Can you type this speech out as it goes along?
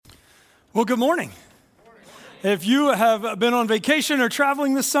Well, good morning. If you have been on vacation or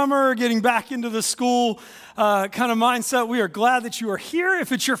traveling this summer or getting back into the school kind of mindset, we are glad that you are here.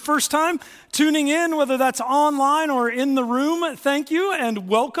 If it's your first time tuning in, whether that's online or in the room, thank you and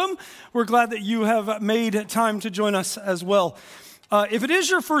welcome. We're glad that you have made time to join us as well. If it is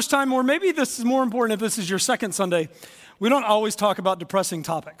your first time, or maybe this is more important if this is your second Sunday, we don't always talk about depressing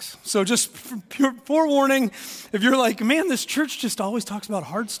topics. So just forewarning, if you're like, man, this church just always talks about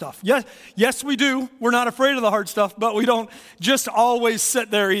hard stuff. Yes, we do. We're not afraid of the hard stuff, but we don't just always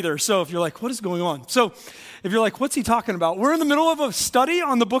sit there either. So if you're like, what is going on? So if you're like, what's he talking about? We're in the middle of a study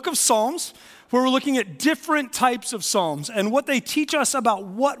on the book of Psalms, where we're looking at different types of Psalms and what they teach us about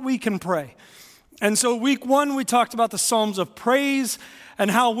what we can pray. And so week one, we talked about the Psalms of praise and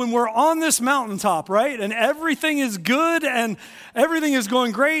how when we're on this mountaintop, right, and everything is good and everything is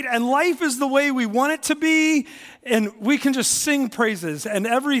going great and life is the way we want it to be, and we can just sing praises and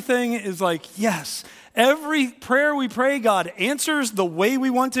everything is like, yes. Every prayer we pray, God answers the way we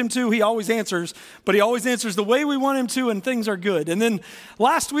want him to. He always answers, but he always answers the way we want him to, and things are good. And then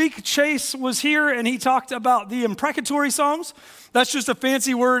last week, Chase was here, and he talked about the imprecatory Psalms. That's just a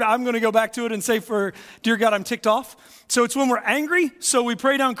fancy word. I'm going to go back to it and say, for dear God, I'm ticked off. So it's when we're angry, so we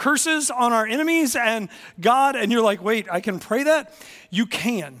pray down curses on our enemies and God, and you're like, wait, I can pray that? You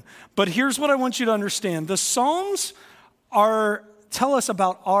can. But here's what I want you to understand. The Psalms tell us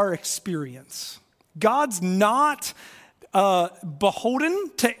about our experience. God's not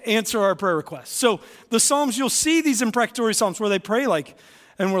beholden to answer our prayer requests. So the Psalms, you'll see these imprecatory Psalms where they pray like,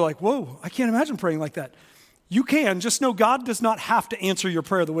 and we're like, whoa, I can't imagine praying like that. You can, just know God does not have to answer your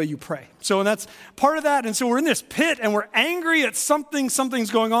prayer the way you pray. So, and that's part of that. And so we're in this pit and we're angry at something's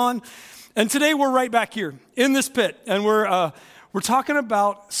going on. And today we're right back here in this pit. And we're talking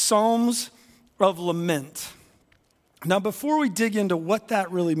about Psalms of Lament. Now, before we dig into what that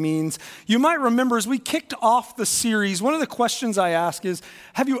really means, you might remember as we kicked off the series, one of the questions I ask is,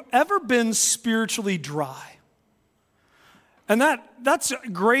 have you ever been spiritually dry? And that's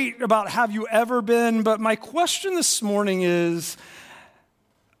great about have you ever been, but my question this morning is,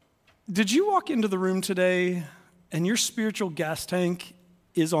 did you walk into the room today and your spiritual gas tank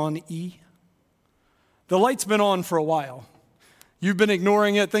is on E? The light's been on for a while. You've been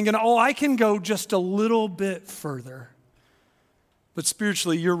ignoring it, thinking, oh, I can go just a little bit further. But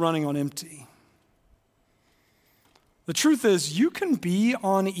spiritually, you're running on empty. The truth is, you can be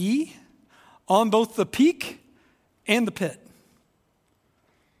on E, on both the peak and the pit.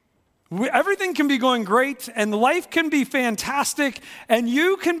 Everything can be going great, and life can be fantastic, and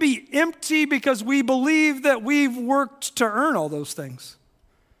you can be empty because we believe that we've worked to earn all those things.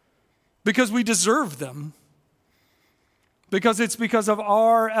 Because we deserve them. Because it's because of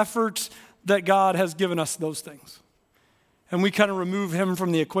our efforts that God has given us those things. And we kind of remove him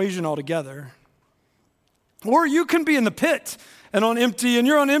from the equation altogether. Or you can be in the pit and on empty, and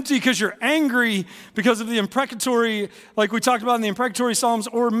you're on empty because you're angry because of the imprecatory, like we talked about in the imprecatory Psalms,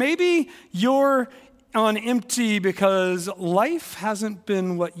 or maybe you're on empty because life hasn't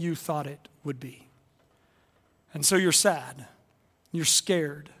been what you thought it would be. And so you're sad, you're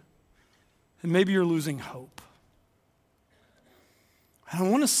scared, and maybe you're losing hope. And I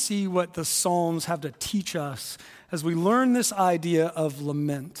want to see what the Psalms have to teach us as we learn this idea of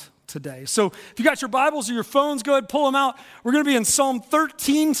lament today. So if you got your Bibles or your phones, go ahead, pull them out. We're going to be in Psalm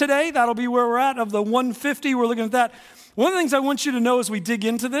 13 today. That'll be where we're at of the 150. We're looking at that. One of the things I want you to know as we dig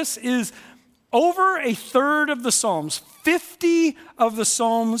into this is over a third of the Psalms, 50 of the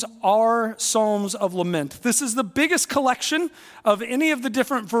Psalms are Psalms of lament. This is the biggest collection of any of the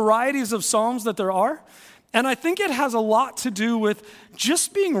different varieties of Psalms that there are. And I think it has a lot to do with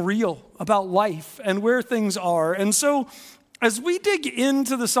just being real about life and where things are. And so as we dig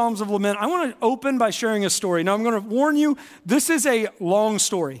into the Psalms of Lament, I want to open by sharing a story. Now, I'm going to warn you, this is a long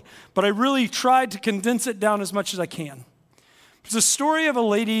story, but I really tried to condense it down as much as I can. It's a story of a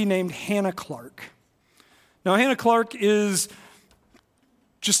lady named Hannah Clark. Now, Hannah Clark is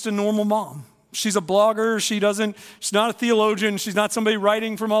just a normal mom. She's a blogger. She's not a theologian. She's not somebody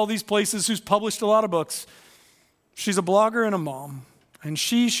writing from all these places who's published a lot of books. She's a blogger and a mom. And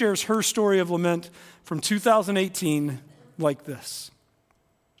she shares her story of lament from 2018 like this.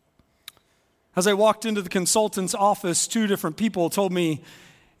 As I walked into the consultant's office, two different people told me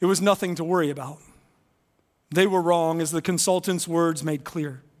it was nothing to worry about. They were wrong, as the consultant's words made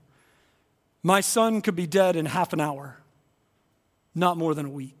clear. My son could be dead in half an hour, not more than a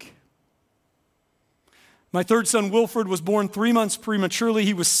week. My third son, Wilford, was born 3 months prematurely.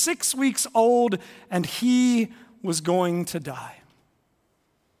 He was 6 weeks old, and he was going to die.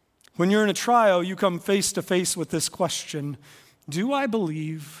 When you're in a trial, you come face to face with this question: do I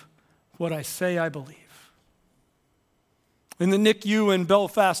believe what I say I believe. In the NICU in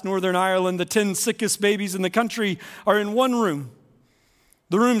Belfast, Northern Ireland, the 10 sickest babies in the country are in one room.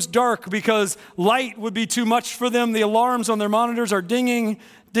 The room's dark because light would be too much for them. The alarms on their monitors are dinging,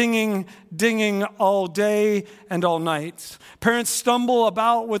 dinging, dinging all day and all night. Parents stumble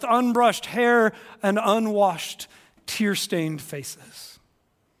about with unbrushed hair and unwashed, tear-stained faces.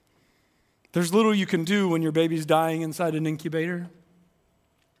 There's little you can do when your baby's dying inside an incubator.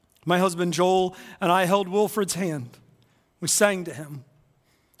 My husband Joel and I held Wilfred's hand. We sang to him.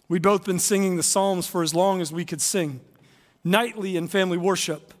 We'd both been singing the Psalms for as long as we could sing, nightly in family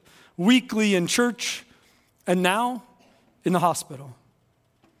worship, weekly in church, and now in the hospital.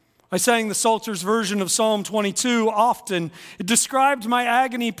 I sang the Psalter's version of Psalm 22 often. It described my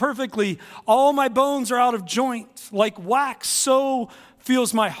agony perfectly. All my bones are out of joint. Like wax, so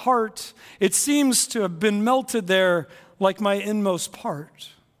feels my heart. It seems to have been melted there like my inmost part.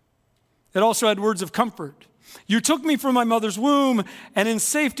 It also had words of comfort. You took me from my mother's womb, and in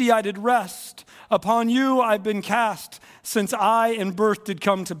safety I did rest. Upon you I've been cast, since I in birth did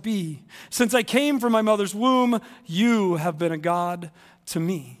come to be. Since I came from my mother's womb, you have been a God to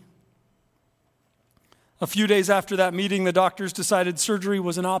me. A few days after that meeting, the doctors decided surgery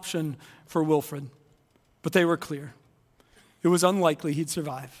was an option for Wilfred, but they were clear. It was unlikely he'd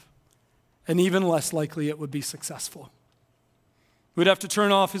survive, and even less likely it would be successful. We'd have to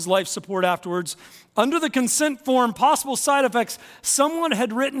turn off his life support afterwards. Under the consent form, possible side effects, someone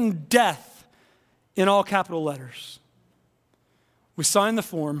had written death in all capital letters. We signed the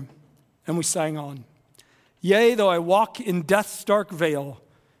form and we sang on. Yea, though I walk in death's dark vale,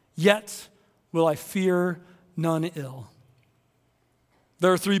 yet will I fear none ill.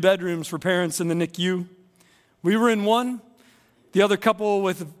 There are 3 bedrooms for parents in the NICU. We were in one. The other couple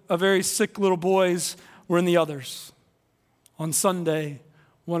with a very sick little boys were in the others. On Sunday,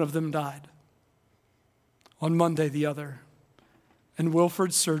 one of them died. On Monday, the other. And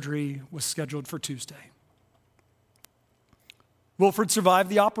Wilfred's surgery was scheduled for Tuesday. Wilfred survived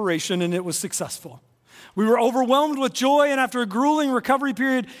the operation, and it was successful. We were overwhelmed with joy, and after a grueling recovery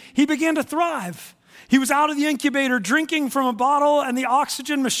period, he began to thrive. He was out of the incubator, drinking from a bottle, and the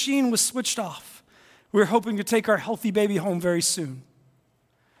oxygen machine was switched off. We were hoping to take our healthy baby home very soon.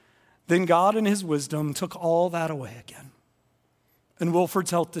 Then God, in his wisdom, took all that away again, and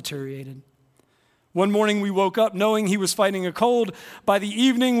Wilfred's health deteriorated. One morning we woke up knowing he was fighting a cold. By the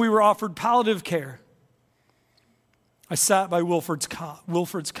evening, we were offered palliative care. I sat by Wilfred's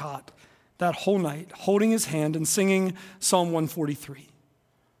cot that whole night, holding his hand and singing Psalm 143.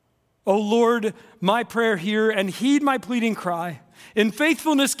 O Lord, my prayer hear and heed my pleading cry. In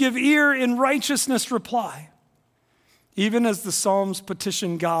faithfulness give ear, in righteousness reply. Even as the Psalms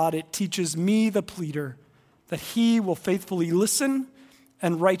petition God, it teaches me, the pleader, that he will faithfully listen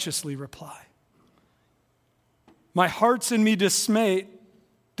and righteously reply. My heart's in me dismayed,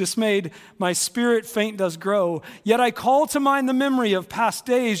 my spirit faint does grow. Yet I call to mind the memory of past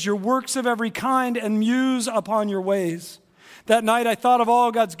days, your works of every kind, and muse upon your ways. That night I thought of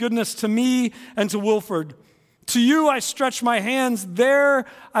all God's goodness to me and to Wilfred. To you I stretched my hands. There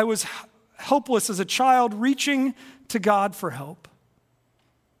I was helpless as a child, reaching to God for help.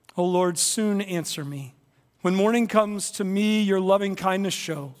 O Lord, soon answer me. When morning comes, to me your loving kindness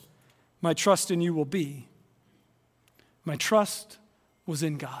show. My trust in you will be. My trust was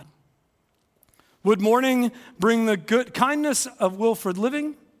in God. Would morning bring the good kindness of Wilfred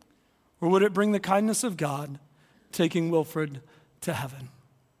living, or would it bring the kindness of God taking Wilfred to heaven?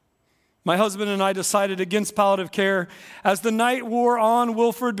 My husband and I decided against palliative care. As the night wore on,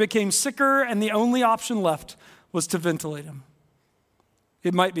 Wilfred became sicker, and the only option left was to ventilate him.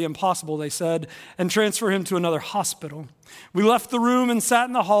 It might be impossible, they said, and transfer him to another hospital. We left the room and sat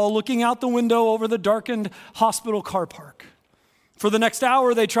in the hall, looking out the window over the darkened hospital car park. For the next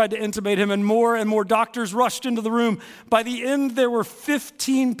hour, they tried to intubate him, and more doctors rushed into the room. By the end, there were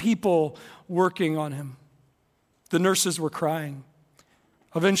 15 people working on him. The nurses were crying.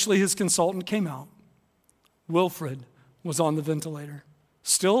 Eventually, his consultant came out. Wilfred was on the ventilator,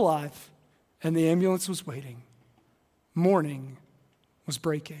 still alive, and the ambulance was waiting. Morning was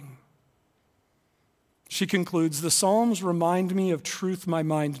breaking. She concludes, the Psalms remind me of truth my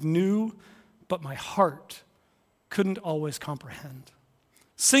mind knew, but my heart couldn't always comprehend.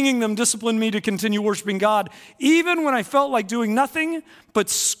 Singing them disciplined me to continue worshiping God, even when I felt like doing nothing but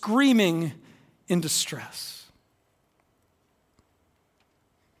screaming in distress.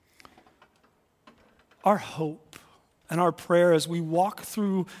 Our hope and our prayer as we walk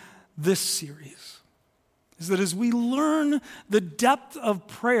through this series is that as we learn the depth of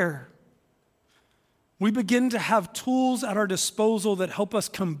prayer, we begin to have tools at our disposal that help us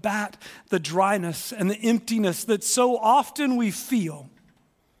combat the dryness and the emptiness that so often we feel.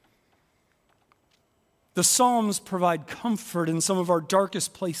 The Psalms provide comfort in some of our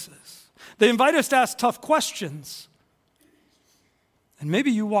darkest places. They invite us to ask tough questions. And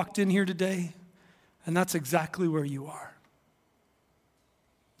maybe you walked in here today, and that's exactly where you are.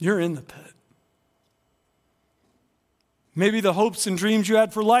 You're in the pit. Maybe the hopes and dreams you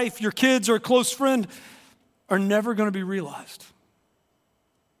had for life, your kids or a close friend, are never going to be realized.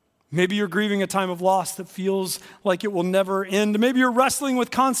 Maybe you're grieving a time of loss that feels like it will never end. Maybe you're wrestling with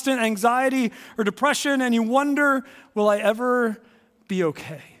constant anxiety or depression and you wonder, will I ever be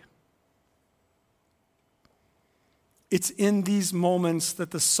okay? It's in these moments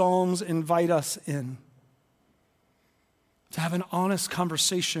that the Psalms invite us in to have an honest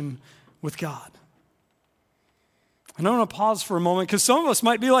conversation with God. And I want to pause for a moment because some of us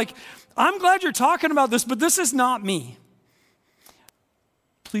might be like, I'm glad you're talking about this, but this is not me.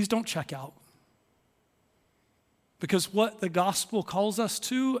 Please don't check out. Because what the gospel calls us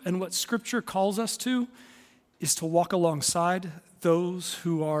to and what Scripture calls us to is to walk alongside those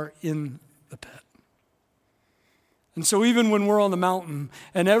who are in the pit. And so even when we're on the mountain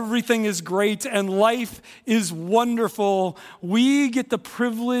and everything is great and life is wonderful, we get the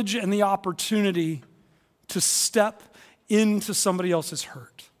privilege and the opportunity to step into somebody else's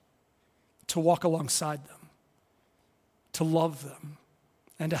hurt, to walk alongside them, to love them,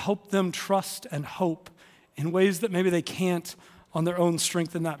 and to help them trust and hope in ways that maybe they can't on their own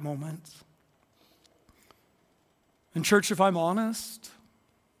strength in that moment. And church, if I'm honest,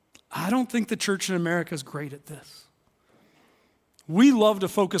 I don't think the church in America is great at this. We love to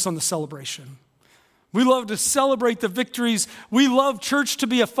focus on the celebration. We love to celebrate the victories. We love church to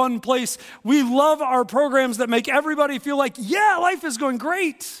be a fun place. We love our programs that make everybody feel like, yeah, life is going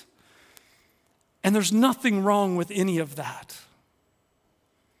great. And there's nothing wrong with any of that.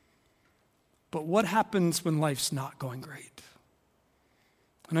 But what happens when life's not going great?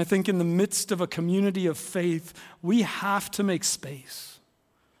 And I think in the midst of a community of faith, we have to make space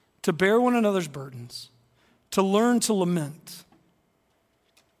to bear one another's burdens, to learn to lament,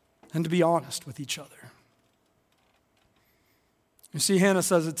 and to be honest with each other. You see, Hannah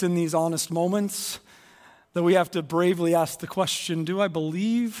says it's in these honest moments that we have to bravely ask the question, do I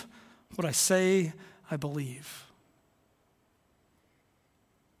believe what I say I believe?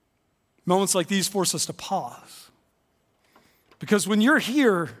 Moments like these force us to pause. Because when you're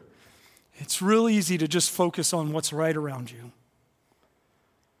here, it's real easy to just focus on what's right around you.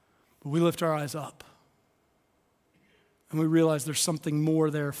 But we lift our eyes up and we realize there's something more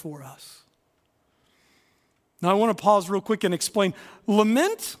there for us. Now I want to pause real quick and explain.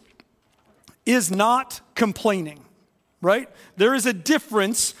 Lament is not complaining, right? There is a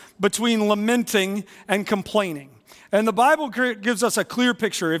difference between lamenting and complaining. And the Bible gives us a clear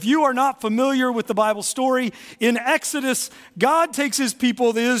picture. If you are not familiar with the Bible story, in Exodus, God takes his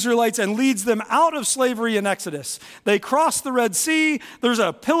people, the Israelites, and leads them out of slavery in Exodus. They cross the Red Sea. There's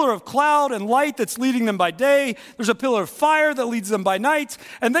a pillar of cloud and light that's leading them by day. There's a pillar of fire that leads them by night.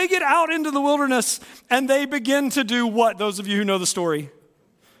 And they get out into the wilderness, and they begin to do what? Those of you who know the story,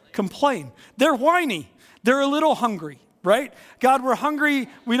 complain. They're whiny. They're a little hungry. Right? God, we're hungry.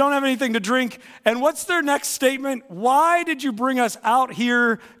 We don't have anything to drink. And what's their next statement? Why did you bring us out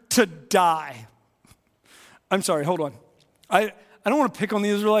here to die? I'm sorry, hold on. I don't want to pick on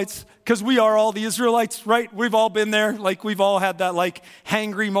the Israelites because we are all the Israelites, right? We've all been there. Like we've all had that like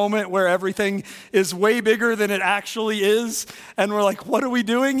hangry moment where everything is way bigger than it actually is. And we're like, what are we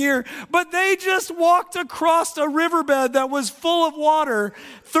doing here? But they just walked across a riverbed that was full of water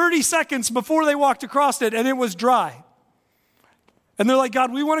 30 seconds before they walked across it and it was dry. And they're like,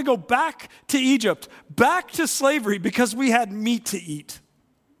 God, we want to go back to Egypt, back to slavery because we had meat to eat.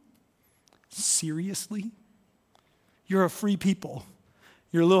 Seriously? You're a free people.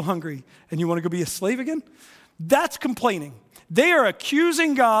 You're a little hungry and you want to go be a slave again? That's complaining. They are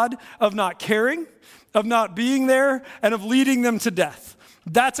accusing God of not caring, of not being there, and of leading them to death.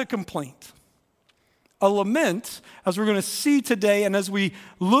 That's a complaint. A lament, as we're going to see today and as we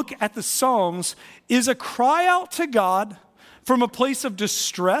look at the Psalms, is a cry out to God from a place of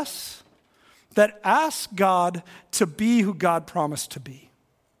distress that asks God to be who God promised to be.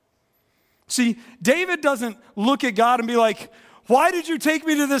 See, David doesn't look at God and be like, why did you take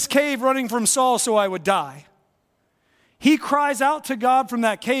me to this cave running from Saul so I would die? He cries out to God from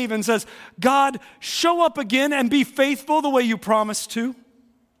that cave and says, God, show up again and be faithful the way you promised to.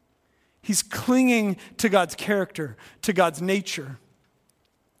 He's clinging to God's character, to God's nature.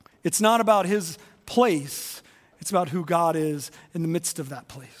 It's not about his place. It's about who God is in the midst of that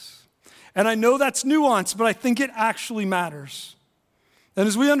place. And I know that's nuanced, but I think it actually matters. And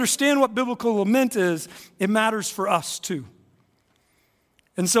as we understand what biblical lament is, it matters for us too.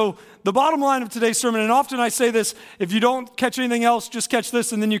 And so the bottom line of today's sermon, and often I say this, if you don't catch anything else, just catch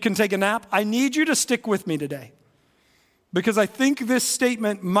this and then you can take a nap. I need you to stick with me today because I think this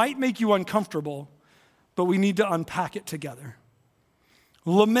statement might make you uncomfortable, but we need to unpack it together.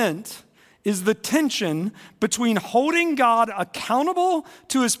 Lament is the tension between holding God accountable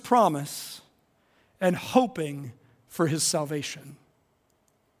to his promise and hoping for his salvation.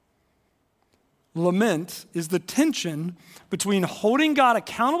 Lament is the tension between holding God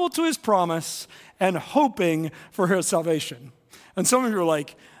accountable to his promise and hoping for his salvation. And some of you are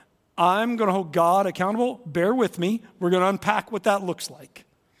like, I'm going to hold God accountable. Bear with me. We're going to unpack what that looks like.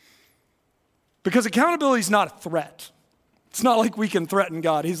 Because accountability is not a threat. It's not like we can threaten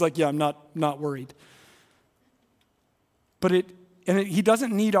God. He's like, yeah, I'm not worried. But he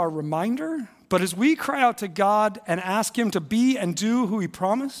doesn't need our reminder. But as we cry out to God and ask him to be and do who he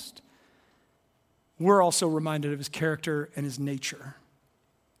promised, we're also reminded of his character and his nature.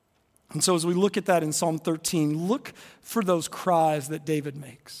 And so as we look at that in Psalm 13, look for those cries that David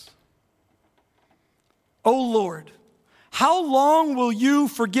makes. O Lord, how long will you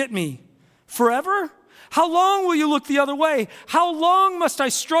forget me? Forever? How long will you look the other way? How long must I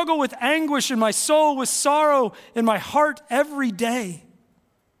struggle with anguish in my soul, with sorrow in my heart every day?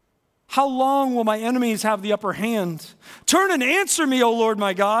 How long will my enemies have the upper hand? Turn and answer me, O Lord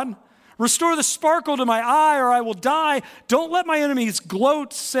my God. Restore the sparkle to my eye, or I will die. Don't let my enemies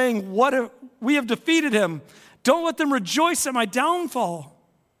gloat, saying, we have defeated him. Don't let them rejoice at my downfall.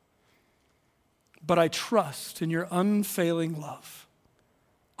 But I trust in your unfailing love.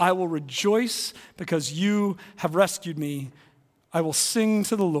 I will rejoice because you have rescued me. I will sing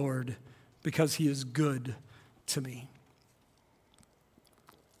to the Lord because he is good to me.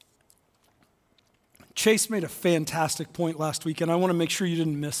 Chase made a fantastic point last week, and I want to make sure you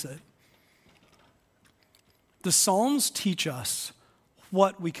didn't miss it. The Psalms teach us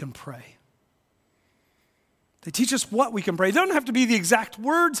what we can pray. They teach us what we can pray. They don't have to be the exact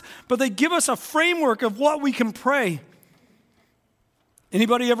words, but they give us a framework of what we can pray.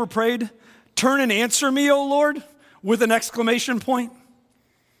 Anybody ever prayed, turn and answer me, O Lord, with an exclamation point?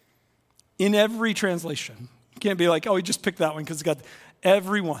 In every translation. You can't be like, oh, he just picked that one because it's got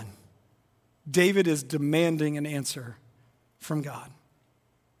everyone. David is demanding an answer from God.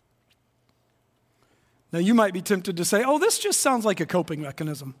 Now, you might be tempted to say, oh, this just sounds like a coping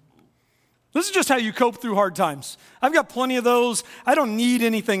mechanism. This is just how you cope through hard times. I've got plenty of those. I don't need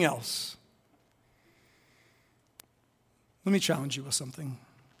anything else. Let me challenge you with something.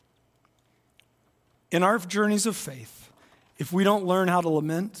 In our journeys of faith, if we don't learn how to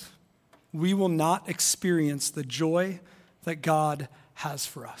lament, we will not experience the joy that God has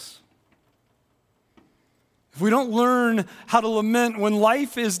for us. If we don't learn how to lament when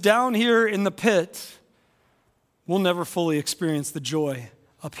life is down here in the pit, we'll never fully experience the joy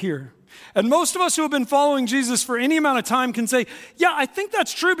up here. And most of us who have been following Jesus for any amount of time can say, yeah, I think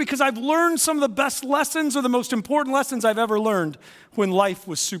that's true because I've learned some of the best lessons or the most important lessons I've ever learned when life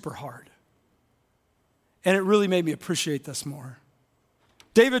was super hard. And it really made me appreciate this more.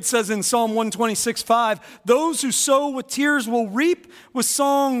 David says in Psalm 126:5, those who sow with tears will reap with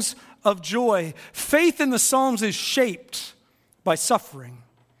songs of joy. Faith in the Psalms is shaped by suffering.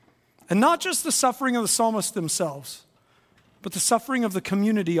 And not just the suffering of the psalmists themselves, but the suffering of the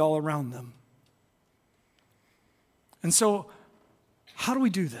community all around them. And so, how do we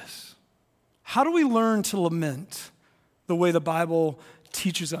do this? How do we learn to lament the way the Bible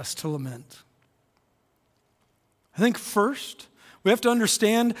teaches us to lament? I think first, we have to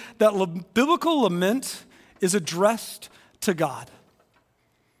understand that biblical lament is addressed to God.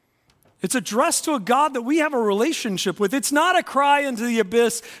 It's addressed to a God that we have a relationship with. It's not a cry into the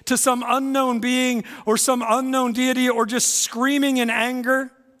abyss to some unknown being or some unknown deity or just screaming in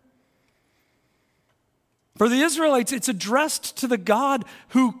anger. For the Israelites, it's addressed to the God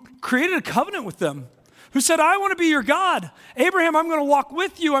who created a covenant with them, who said, I want to be your God. Abraham, I'm going to walk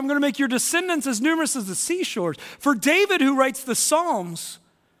with you. I'm going to make your descendants as numerous as the seashores. For David, who writes the Psalms,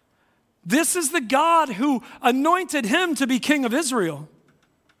 this is the God who anointed him to be king of Israel.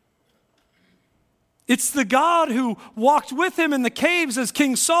 It's the God who walked with him in the caves as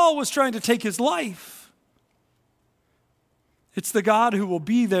King Saul was trying to take his life. It's the God who will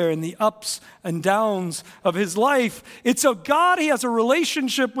be there in the ups and downs of his life. It's a God he has a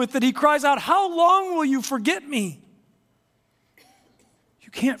relationship with that he cries out, how long will you forget me?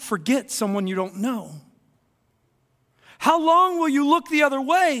 You can't forget someone you don't know. How long will you look the other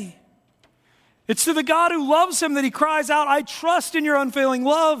way? It's to the God who loves him that he cries out, I trust in your unfailing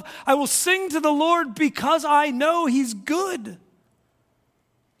love. I will sing to the Lord because I know he's good.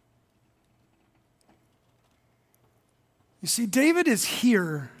 You see, David is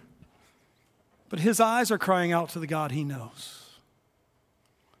here, but his eyes are crying out to the God he knows.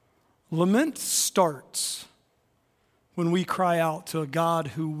 Lament starts when we cry out to a God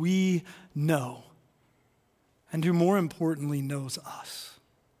who we know and who, more importantly, knows us.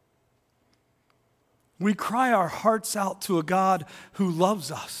 We cry our hearts out to a God who loves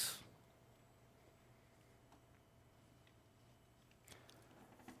us.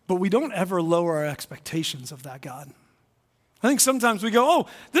 But we don't ever lower our expectations of that God. I think sometimes we go, oh,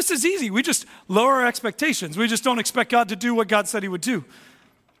 this is easy. We just lower our expectations. We just don't expect God to do what God said he would do.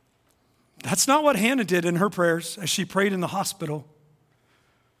 That's not what Hannah did in her prayers as she prayed in the hospital.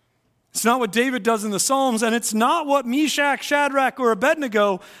 It's not what David does in the Psalms, and it's not what Meshach, Shadrach, or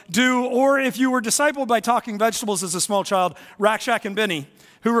Abednego do, or if you were discipled by talking vegetables as a small child, Rakshak and Benny,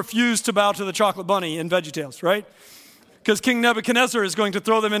 who refused to bow to the chocolate bunny in VeggieTales, right? Because King Nebuchadnezzar is going to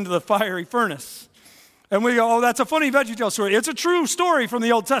throw them into the fiery furnace. And we go, oh, that's a funny VeggieTales story. It's a true story from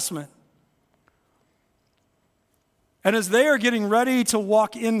the Old Testament. And as they are getting ready to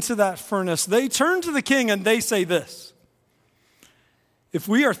walk into that furnace, they turn to the king and they say this: if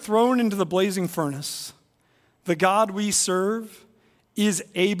we are thrown into the blazing furnace, the God we serve is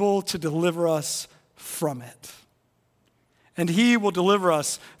able to deliver us from it. And he will deliver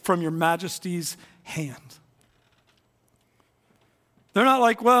us from your majesty's hand. They're not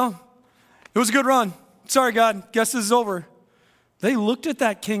like, well, it was a good run. Sorry, God, guess this is over. They looked at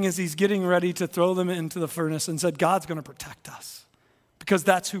that king as he's getting ready to throw them into the furnace and said, God's going to protect us because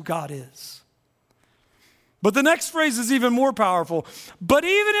that's who God is. But the next phrase is even more powerful. But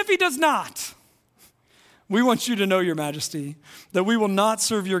even if he does not, we want you to know, your majesty, that we will not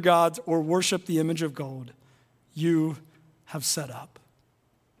serve your gods or worship the image of gold you have set up.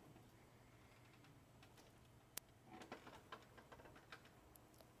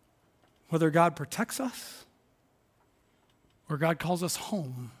 Whether God protects us or God calls us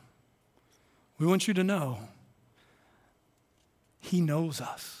home, we want you to know he knows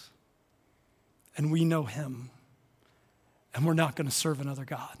us. And we know him, and we're not going to serve another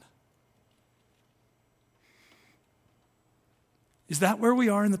God. Is that where we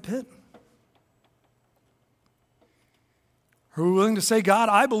are in the pit? Are we willing to say, God,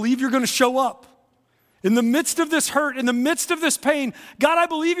 I believe you're going to show up. In the midst of this hurt, in the midst of this pain, God, I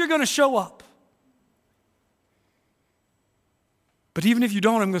believe you're going to show up. But even if you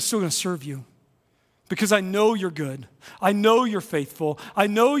don't, I'm still going to serve you because I know you're good. I know you're faithful. I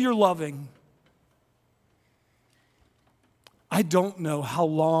know you're loving. I don't know how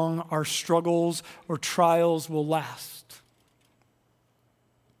long our struggles or trials will last.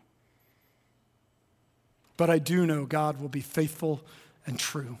 But I do know God will be faithful and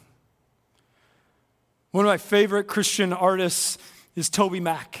true. One of my favorite Christian artists is Toby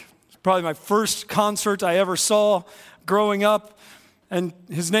Mac. It's probably my first concert I ever saw growing up. And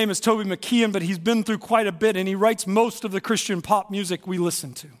his name is Toby McKeon, but he's been through quite a bit, and he writes most of the Christian pop music we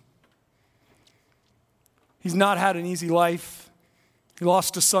listen to. He's not had an easy life. He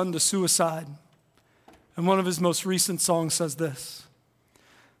lost a son to suicide. And one of his most recent songs says this: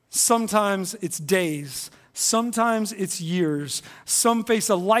 sometimes it's days, sometimes it's years, some face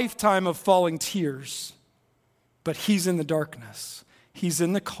a lifetime of falling tears. But he's in the darkness, he's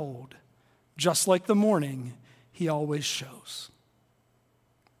in the cold, just like the morning he always shows.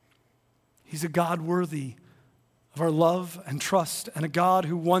 He's a God worthy of our love and trust, and a God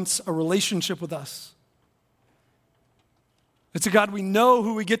who wants a relationship with us. It's a God we know,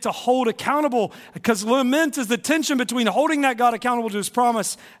 who we get to hold accountable, because lament is the tension between holding that God accountable to his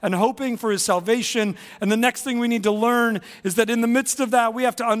promise and hoping for his salvation. And the next thing we need to learn is that in the midst of that, we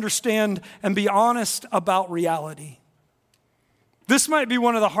have to understand and be honest about reality. This might be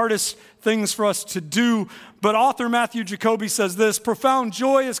one of the hardest things for us to do, but author Matthew Jacoby says this: profound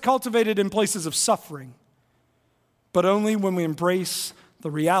joy is cultivated in places of suffering, but only when we embrace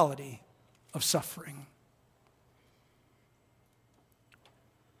the reality of suffering.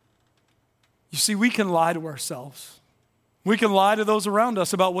 You see, we can lie to ourselves. We can lie to those around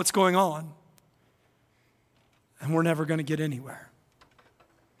us about what's going on, and we're never going to get anywhere.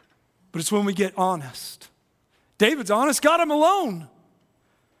 But it's when we get honest. David's honest. God, I'm alone.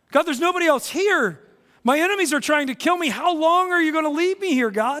 God, there's nobody else here. My enemies are trying to kill me. How long are you going to leave me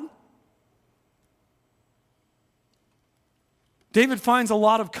here, God? David finds a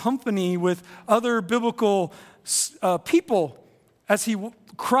lot of company with other biblical people as he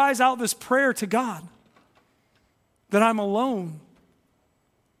cries out this prayer to God, that I'm alone.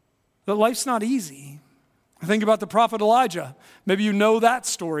 that life's not easy. Think about the prophet Elijah. Maybe you know that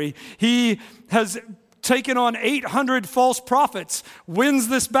story. He has taken on 800 false prophets, wins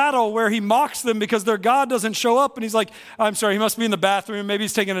this battle where he mocks them because their God doesn't show up. And he's like, I'm sorry, he must be in the bathroom. Maybe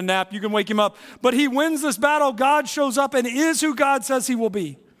he's taking a nap. You can wake him up. But he wins this battle. God shows up and is who God says he will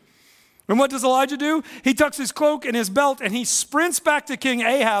be. And what does Elijah do? He tucks his cloak and his belt and he sprints back to King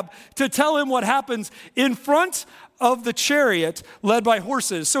Ahab to tell him what happens in front of the chariot led by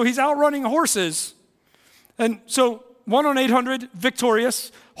horses. So he's outrunning horses. And so 1 on 800,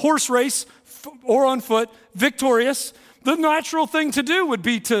 victorious. Horse race or on foot, victorious. The natural thing to do would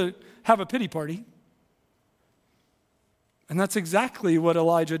be to have a pity party. And that's exactly what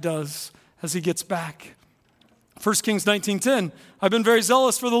Elijah does as he gets back. 1 Kings 19:10, I've been very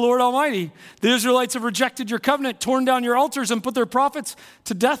zealous for the Lord Almighty. The Israelites have rejected your covenant, torn down your altars, and put their prophets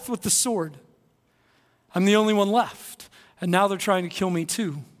to death with the sword. I'm the only one left, and now they're trying to kill me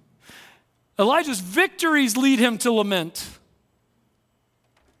too. Elijah's victories lead him to lament,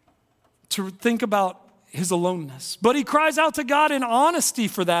 to think about his aloneness. But he cries out to God in honesty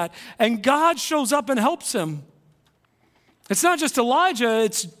for that, and God shows up and helps him. It's not just Elijah,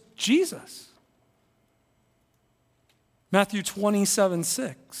 it's Jesus. Matthew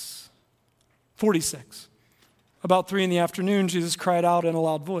 46. About 3 p.m, Jesus cried out in a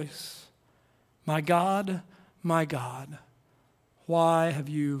loud voice, my God, why have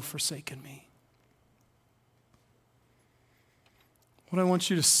you forsaken me? What I want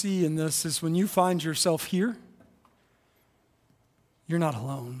you to see in this is when you find yourself here, you're not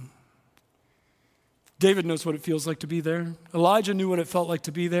alone. David knows what it feels like to be there. Elijah knew what it felt like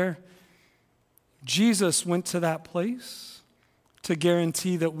to be there. Jesus went to that place to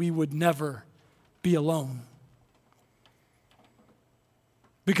guarantee that we would never be alone.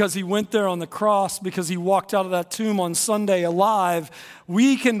 Because he went there on the cross, because he walked out of that tomb on Sunday alive,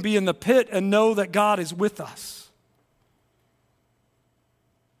 we can be in the pit and know that God is with us.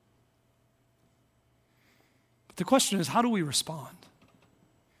 But the question is, how do we respond?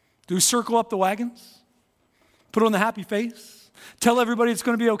 Do we circle up the wagons? Put on the happy face? Tell everybody it's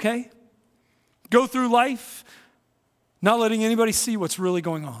going to be okay? Go through life not letting anybody see what's really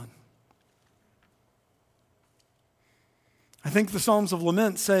going on? I think the Psalms of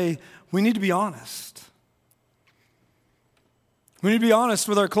Lament say we need to be honest. We need to be honest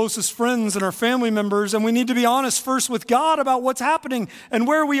with our closest friends and our family members, and we need to be honest first with God about what's happening and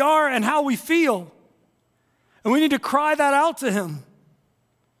where we are and how we feel. And we need to cry that out to Him.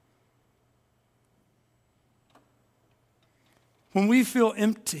 When we feel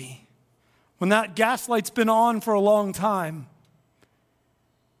empty, when that gas light's been on for a long time,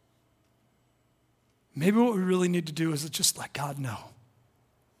 maybe what we really need to do is just let God know.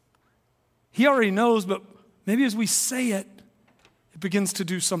 He already knows, but maybe as we say it, it begins to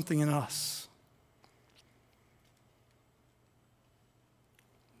do something in us.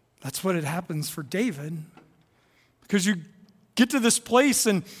 That's what it happens for David. Because you get to this place,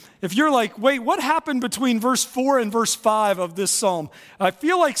 and if you're like, wait, what happened between verse 4 and verse 5 of this psalm? I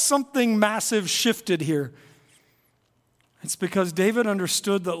feel like something massive shifted here. It's because David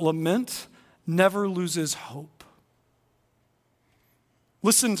understood that lament never loses hope.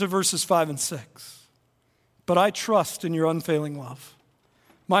 Listen to verses 5 and 6. But I trust in your unfailing love.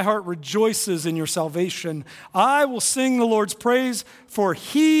 My heart rejoices in your salvation. I will sing the Lord's praise, for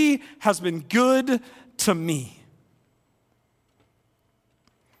He has been good to me.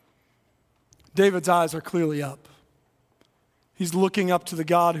 David's eyes are clearly up. He's looking up to the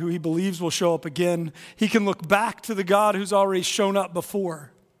God who he believes will show up again. He can look back to the God who's already shown up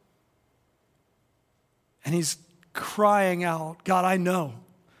before. And he's crying out, God, I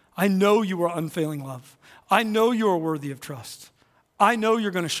know you are unfailing love. I know you are worthy of trust. I know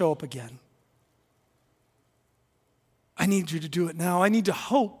you're going to show up again. I need you to do it now. I need to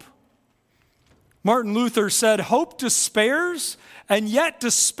hope. Martin Luther said, hope despairs, and yet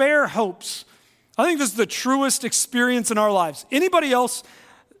despair hopes. I think this is the truest experience in our lives. Anybody else?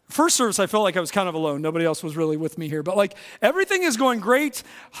 First service, I felt like I was kind of alone. Nobody else was really with me here. But like everything is going great.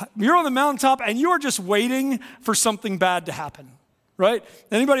 You're on the mountaintop and you are just waiting for something bad to happen, right?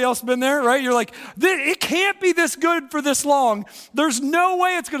 Anybody else been there, right? You're like, it can't be this good for this long. There's no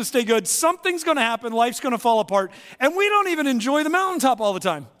way it's going to stay good. Something's going to happen. Life's going to fall apart. And we don't even enjoy the mountaintop all the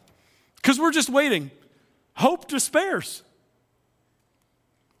time because we're just waiting. Hope despairs.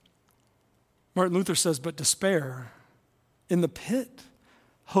 Martin Luther says, but despair in the pit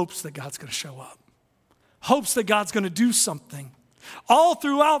hopes that God's going to show up, hopes that God's going to do something. All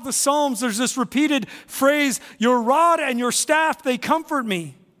throughout the Psalms, there's this repeated phrase, your rod and your staff, they comfort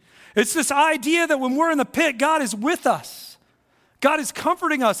me. It's this idea that when we're in the pit, God is with us. God is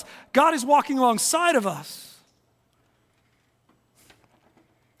comforting us. God is walking alongside of us.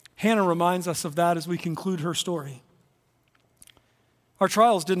 Hannah reminds us of that as we conclude her story. Our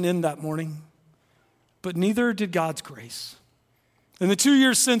trials didn't end that morning, but neither did God's grace. In the 2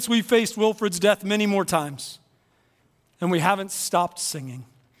 years since, we faced Wilfred's death many more times, and we haven't stopped singing.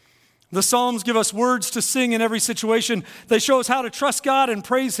 The Psalms give us words to sing in every situation. They show us how to trust God and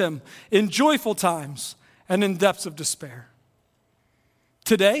praise Him in joyful times and in depths of despair.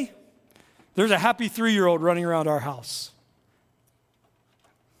 Today, there's a happy 3-year-old running around our house.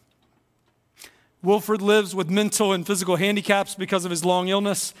 Wilfred lives with mental and physical handicaps because of his long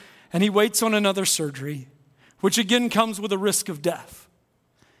illness, and he waits on another surgery, which again comes with a risk of death.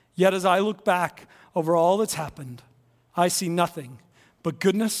 Yet as I look back over all that's happened, I see nothing but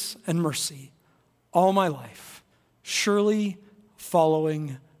goodness and mercy all my life, surely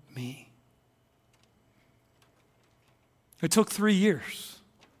following me. It took 3 years.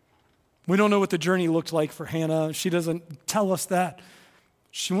 We don't know what the journey looked like for Hannah. She doesn't tell us that.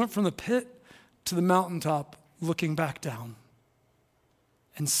 She went from the pit to the mountaintop, looking back down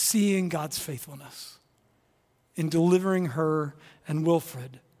and seeing God's faithfulness in delivering her and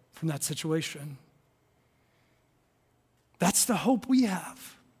Wilfred from that situation. That's the hope we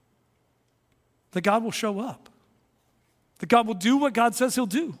have, that God will show up, that God will do what God says He'll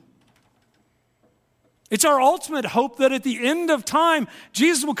do. It's our ultimate hope that at the end of time,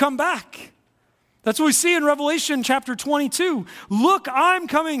 Jesus will come back. That's what we see in Revelation chapter 22. Look, I'm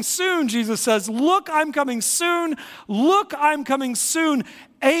coming soon, Jesus says. Look, I'm coming soon. Look, I'm coming soon.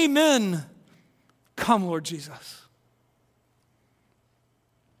 Amen. Come, Lord Jesus.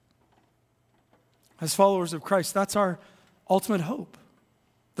 As followers of Christ, that's our ultimate hope.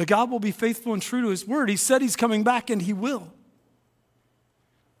 That God will be faithful and true to His word. He said He's coming back, and He will.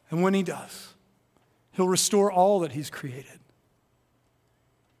 And when He does, He'll restore all that He's created.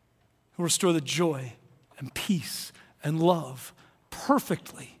 He'll restore the joy and peace and love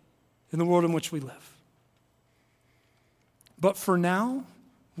perfectly in the world in which we live. But for now,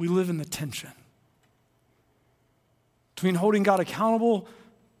 we live in the tension between holding God accountable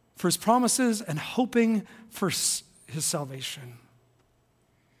for His promises and hoping for His salvation.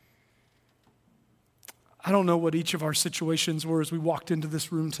 I don't know what each of our situations were as we walked into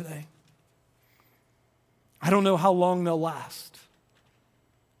this room today. I don't know how long they'll last.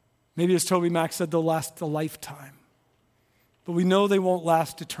 Maybe as Toby Mack said, they'll last a lifetime. But we know they won't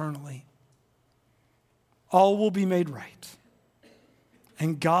last eternally. All will be made right.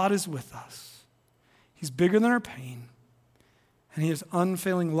 And God is with us. He's bigger than our pain. And He has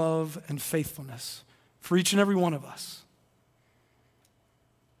unfailing love and faithfulness for each and every one of us.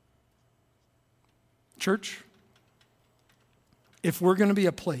 Church, if we're going to be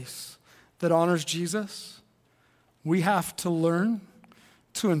a place that honors Jesus, we have to learn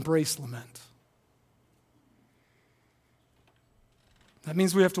to embrace lament. That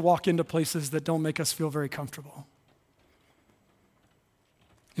means we have to walk into places that don't make us feel very comfortable.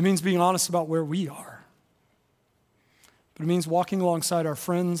 It means being honest about where we are. But it means walking alongside our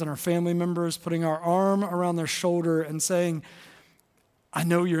friends and our family members, putting our arm around their shoulder and saying, I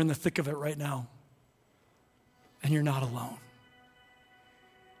know you're in the thick of it right now, and you're not alone.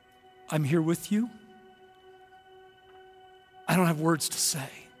 I'm here with you. I don't have words to say,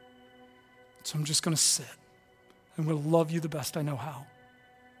 so I'm just going to sit. I'm going to love you the best I know how.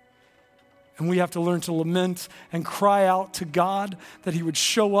 And we have to learn to lament and cry out to God that He would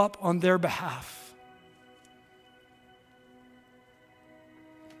show up on their behalf.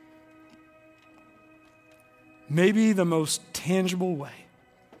 Maybe the most tangible way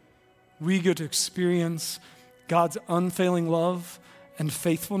we get to experience God's unfailing love and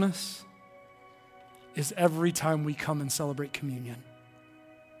faithfulness is every time we come and celebrate communion.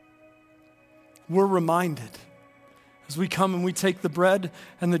 We're reminded as we come and we take the bread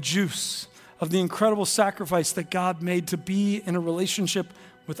and the juice of the incredible sacrifice that God made to be in a relationship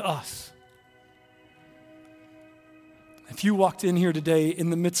with us. If you walked in here today in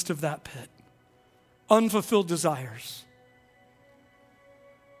the midst of that pit, unfulfilled desires,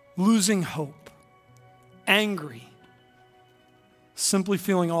 losing hope, angry, simply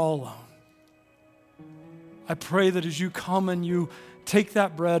feeling all alone, I pray that as you come and you take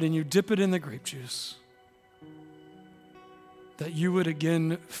that bread and you dip it in the grape juice, that you would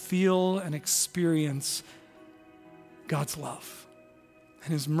again feel and experience God's love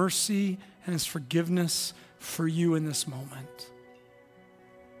and His mercy and His forgiveness for you in this moment.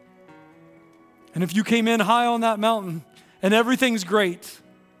 And if you came in high on that mountain and everything's great,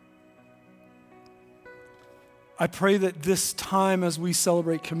 I pray that this time as we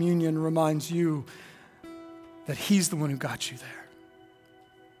celebrate communion reminds you that He's the one who got you there.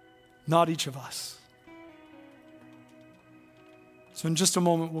 not each of us. So in just a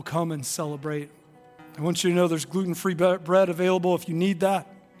moment, we'll come and celebrate. I want you to know there's gluten-free bread available if you need that.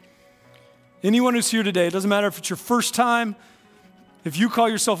 Anyone who's here today, it doesn't matter if it's your first time, if you call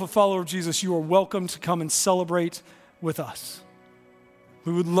yourself a follower of Jesus, you are welcome to come and celebrate with us.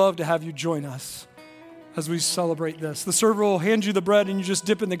 We would love to have you join us as we celebrate this. The server will hand you the bread and you just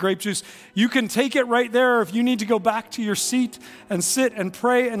dip in the grape juice. You can take it right there. If you need to go back to your seat and sit and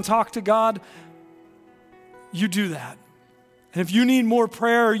pray and talk to God, you do that. And if you need more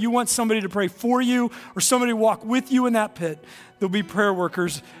prayer or you want somebody to pray for you or somebody to walk with you in that pit, there'll be prayer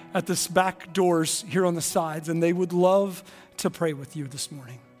workers at the back doors here on the sides, and they would love to pray with you this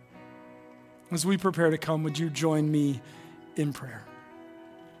morning. As we prepare to come, would you join me in prayer?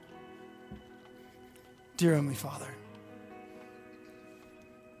 Dear Heavenly Father,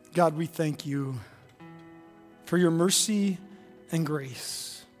 God, we thank you for your mercy and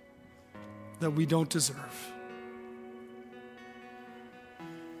grace that we don't deserve.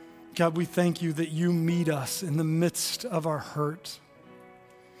 God, we thank you that you meet us in the midst of our hurt.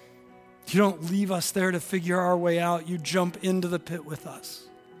 You don't leave us there to figure our way out. You jump into the pit with us.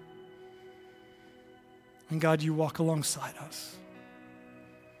 And God, you walk alongside us.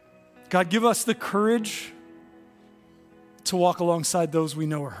 God, give us the courage to walk alongside those we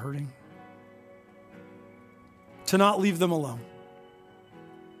know are hurting, to not leave them alone.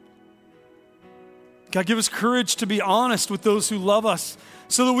 God, give us courage to be honest with those who love us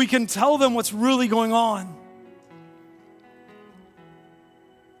so that we can tell them what's really going on.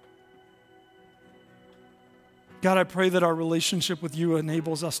 God, I pray that our relationship with you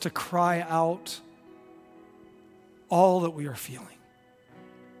enables us to cry out all that we are feeling.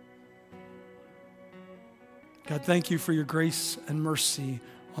 God, thank you for your grace and mercy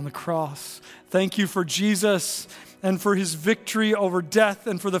on the cross. Thank you for Jesus and for his victory over death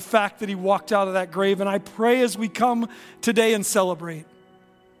and for the fact that he walked out of that grave. And I pray as we come today and celebrate,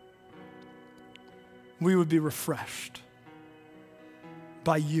 we would be refreshed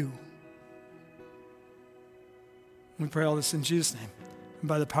by you. We pray all this in Jesus' name and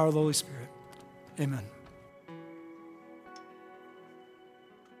by the power of the Holy Spirit. Amen.